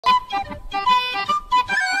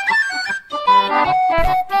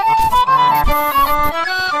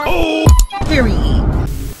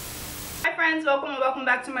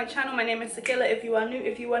back to my channel. My name is Sakaela. If you are new,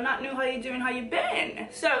 if you are not new, how you doing, how you been?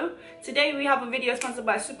 So today we have a video sponsored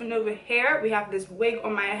by Supernova Hair. We have this wig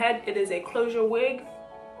on my head. It is a closure wig.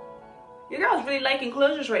 Your girl's really liking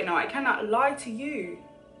closures right now, I cannot lie to you.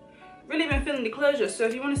 Really been feeling the closures. So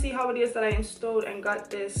if you want to see how it is that I installed and got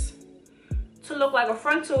this to look like a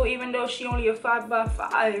frontal, even though she only a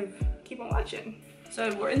 5x5, keep on watching.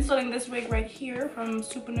 So we're installing this wig right here from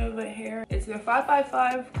Supernova Hair. It's their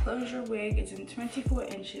 5x5 closure wig. It's in 24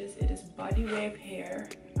 inches. It is bodywave hair,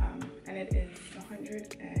 and it is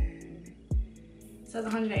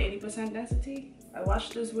 180% density. I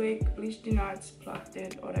washed this wig, bleached the knots, plucked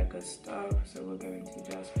it, all that good stuff. So we're going to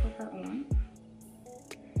just put her on.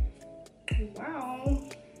 Wow,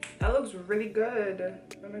 that looks really good.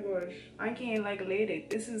 Oh my gosh, I can't like lady.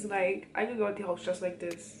 This is like, I could go at the house just like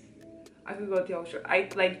this. I could go at the house, I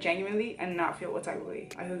like genuinely and not feel what type of way.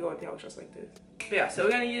 I could go at the house just like this. But yeah, so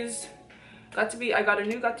we're gonna use 𝕬𝕐. I got a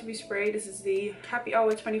new 𝕬𝕐 spray. This is the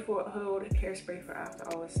𝕬𝕐 24-hour hairspray for after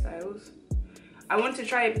hour styles. I wanted to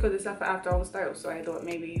try it because it's not for after hour styles, so I thought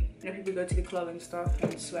maybe, you know, people go to the club and stuff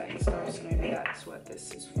and sweat and stuff, so maybe that's what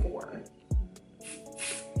this is for.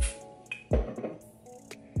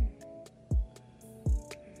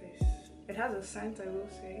 It has a scent, I will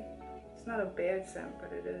say. It's not a bad scent,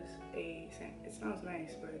 but it is a scent. It smells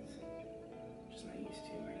nice, but it's just not used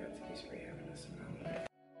to my 𝕬𝕐 spray having a smell.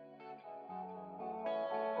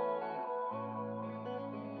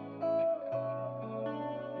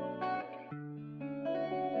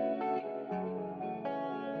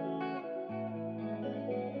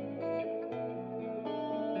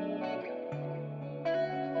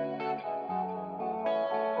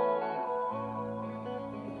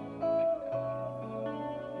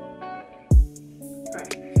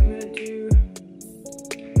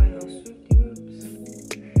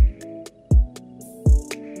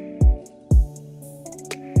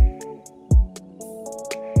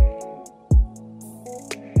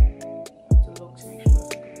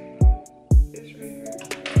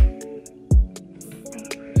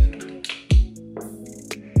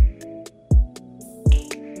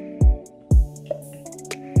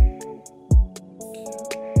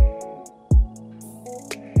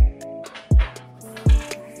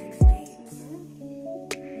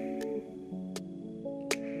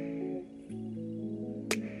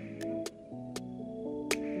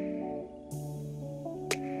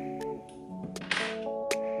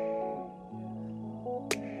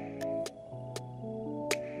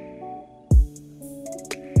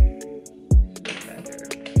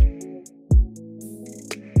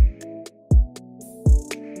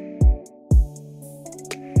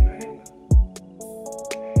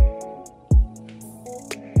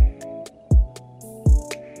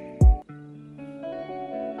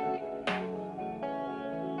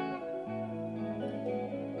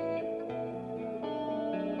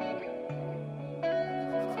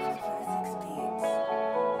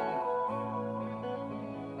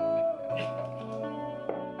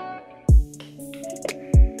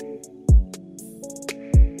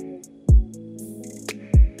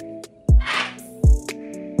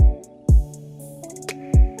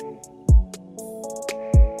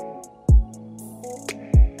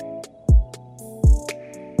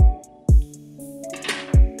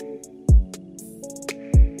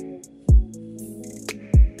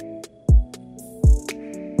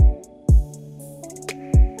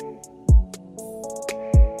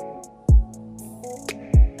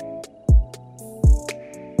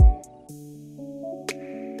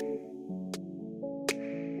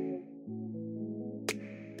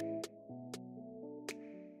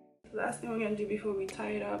 The last thing we're gonna do before we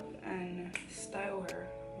tie it up and style her,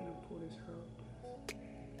 I'm gonna pull this hair up.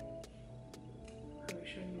 Probably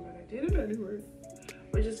shouldn't, but I did it anyway.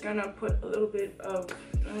 We're just gonna put a little bit of, do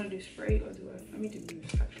I wanna do spray or do I, let me do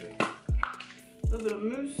mousse actually. A little bit of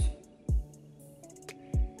mousse.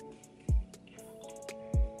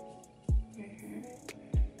 Right here.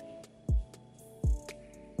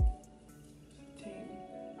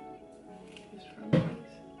 Take this from this.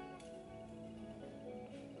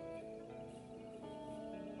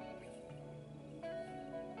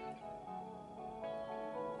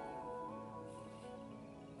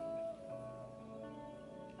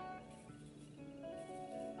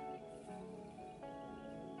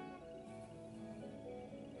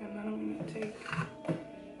 And then I'm going to take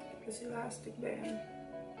this elastic band.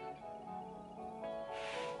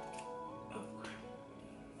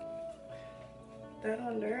 That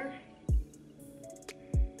on there.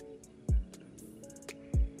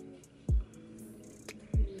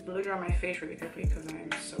 Just blow dry my face really quickly because I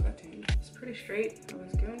am so fatigued. It's pretty straight. I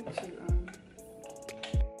was going to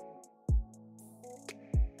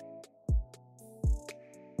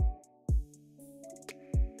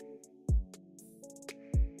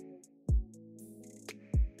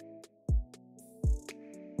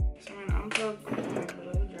Plug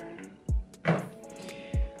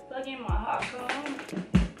in my hot comb.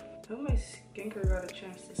 I hope my skincare got a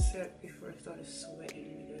chance to set before I started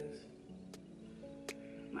sweating because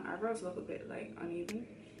my eyebrows look a bit like uneven.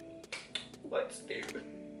 What's new?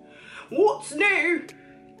 What's new?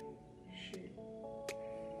 Shoot.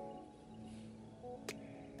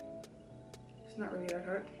 It's not really that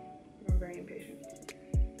hard. I'm very impatient.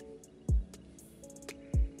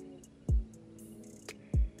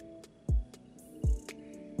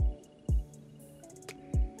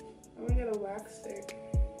 I'm gonna get a wax stick.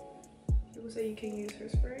 People say you can use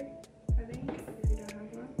hairspray, I think, if you don't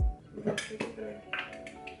have one. I'm gonna take it there.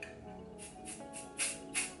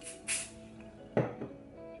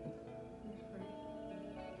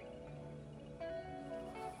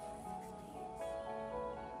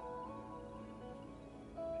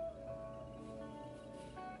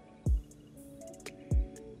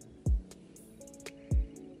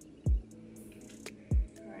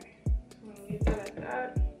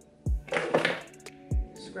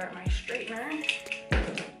 Grab my straightener. I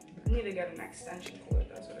need to get an extension cord.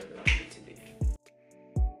 That's what I really need to do.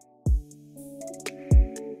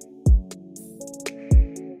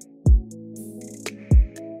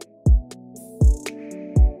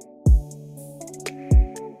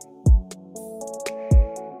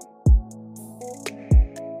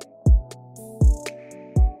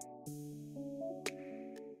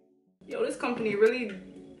 Yo, this company really,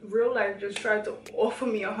 real life, just tried to offer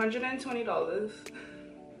me $120.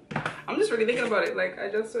 I'm just really thinking about it. Like, I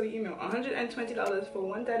just saw the email. $120 for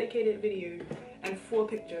one dedicated video and 4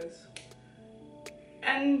 pictures.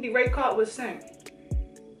 And the rate card was sent.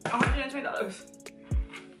 $120.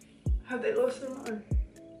 Have they lost their mind?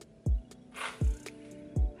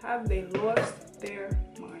 Have they lost their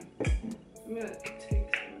mind? I'm gonna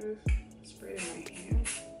take some of this, spray it in my hand.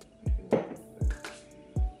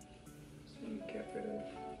 I'm get rid of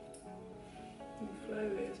the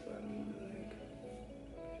flyaways, but I don't want to like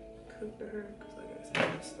cook the hair because, like I said,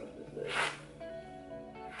 this stuff is like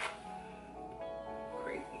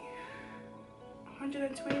crazy.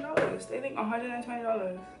 $120. They think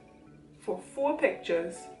 $120 for 4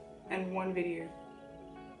 pictures and 1 video.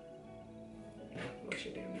 What's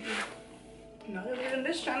your damn name? Not on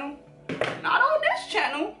this channel. Not on this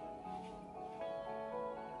channel.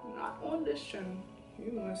 Not on this channel.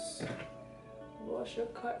 You must wash your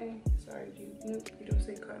cotton. Sorry, you don't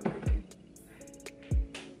say cotton picking.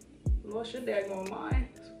 Lost your daggone mind.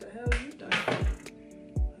 What the hell you done?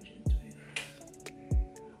 $120.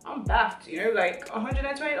 I'm baffed, you know, like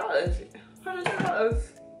 $120.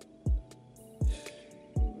 $120.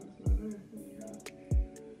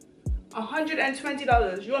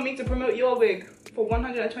 $120. You want me to promote your wig for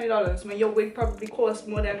 $120 when your wig probably costs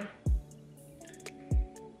more than,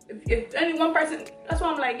 if only one person, that's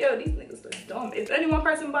why I'm like, yo, these niggas are dumb. If only one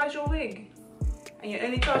person buys your wig and you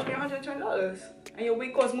only charge me $120 and your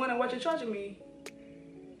wig costs more than what you're charging me,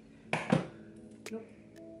 nope,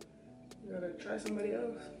 you gotta try somebody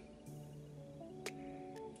else.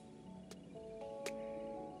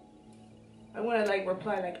 I wanna like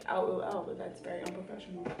reply like 𝕼𝕼𝕼, but that's very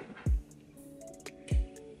unprofessional.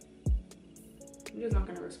 I'm just not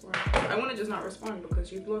gonna respond. I wanna just not respond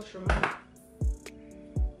because you've lost your mind.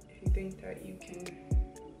 If you think that you can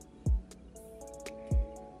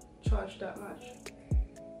charge that much,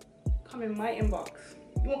 come in my inbox.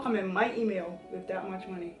 You won't come in my email with that much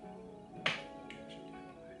money.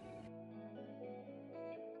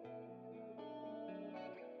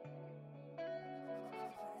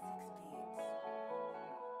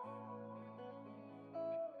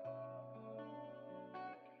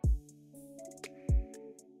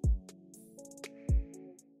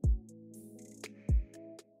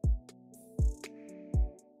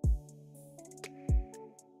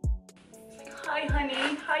 Hi,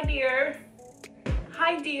 honey. Hi, dear.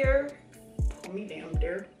 Hi, dear. Call me damn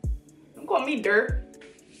dear. Don't call me dear.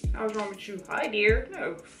 What's wrong with you? Hi, dear.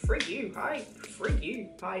 No, freak you. Hi, freak you.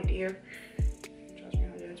 Hi, dear. Charge me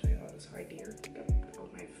 $120. Hi, dear. Oh,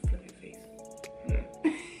 my flipping face.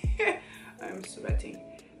 I'm sweating.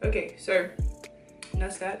 Okay, so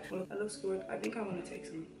that's that. Well, that looks good. I think I want to take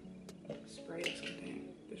some spray or something.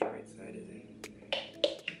 This right side isn't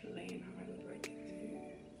laying how I look like it.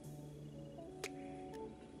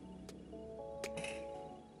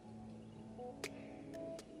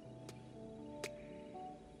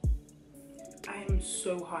 I am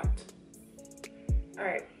so hot. All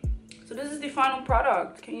right, so this is the final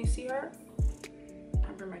product. Can you see her?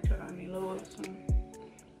 I bring my shirt on me a little,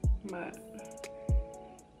 but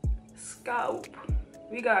scalp.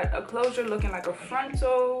 We got a closure looking like a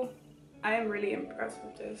frontal. I am really impressed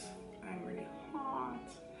with this. I'm really hot.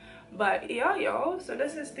 But yeah, y'all, so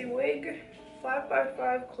this is the wig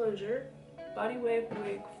 5x5 closure body wave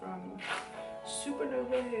wig from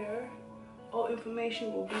Supernova Hair. All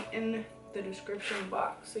information will be in the description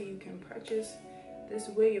box, so you can purchase this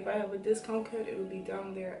wig. If I have a discount code, it will be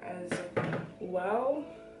down there as well.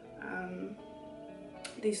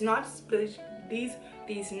 These knots bleached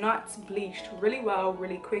really well,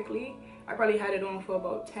 really quickly. I probably had it on for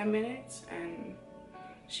about 10 minutes and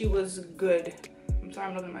she was good. I'm sorry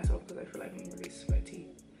I'm looking at myself because I feel like I'm really sweaty,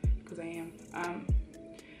 because I am.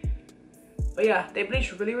 But yeah, they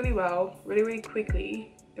bleached really well, really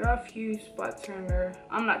quickly. There are a few spots here and there.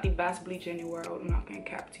 I'm not the best bleacher in the world, I'm not gonna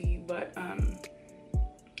cap to you, but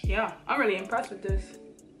yeah, I'm really impressed with this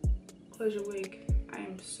closure wig. I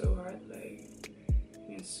am so hot, like,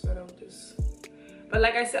 you can sweat out this. But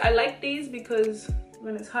like I said, I like these because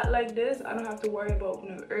when it's hot like this, I don't have to worry about,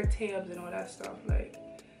 you know, ear tabs and all that stuff. Like,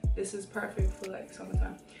 this is perfect for like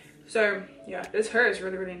summertime. So yeah, this hair is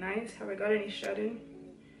really nice. Have I got any shedding?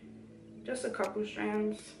 Just a couple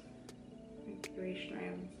strands, like 3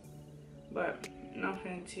 strands, but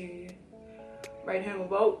nothing to write home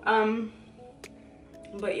about.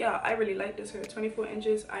 But yeah, I really like this hair. 24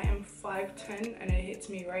 inches. I am 5'10" and it hits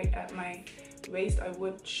me right at my waist. I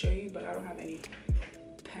would show you, but I don't have any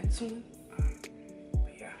pants on.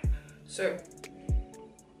 But yeah, so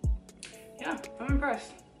yeah, I'm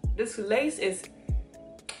impressed. This lace is,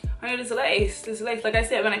 I know this lace, like I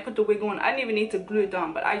said, when I put the wig on, I didn't even need to glue it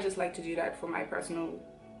down, but I just like to do that for my personal,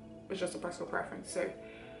 it's just a personal preference. So,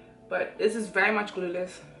 but this is very much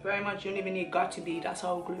glueless, very much, you don't even need got to be, that's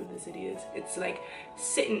how glueless it is. It's like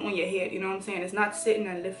sitting on your head, you know what I'm saying? It's not sitting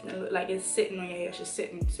and lifting, like it's sitting on your head, it's just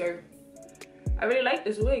sitting. So I really like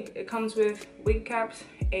this wig. It comes with wig caps,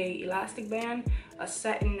 a elastic band, a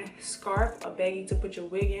satin scarf, a baggie to put your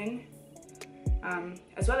wig in,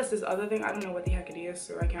 as well as this other thing. I don't know what the heck it is,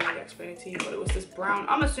 so I can't really explain it to you, but it was this brown,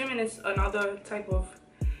 I'm assuming it's another type of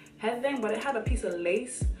head thing, but it had a piece of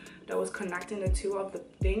lace that was connecting the two of the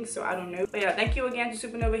things, so I don't know. But yeah, thank you again to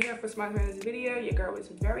Supernova Hair for sponsoring this video. Your girl is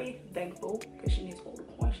very thankful because she needs all the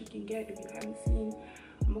coins she can get. If you haven't seen,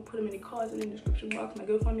 I'm gonna put them in the cards in the description box. My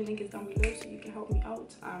GoFundMe link is down below, so you can help me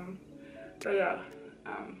out. But yeah,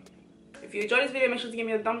 if you enjoyed this video, make sure to give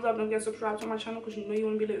me a thumbs up. Don't forget to subscribe to my channel because you know you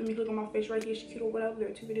want to be letting me look at my face right here. She's cute or whatever. There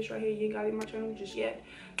are 2 videos right here. You ain't got it in my channel just yet.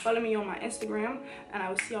 Follow me on my Instagram, and I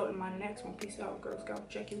will see y'all in my next one. Peace out, Girl Scout.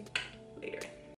 Check you later.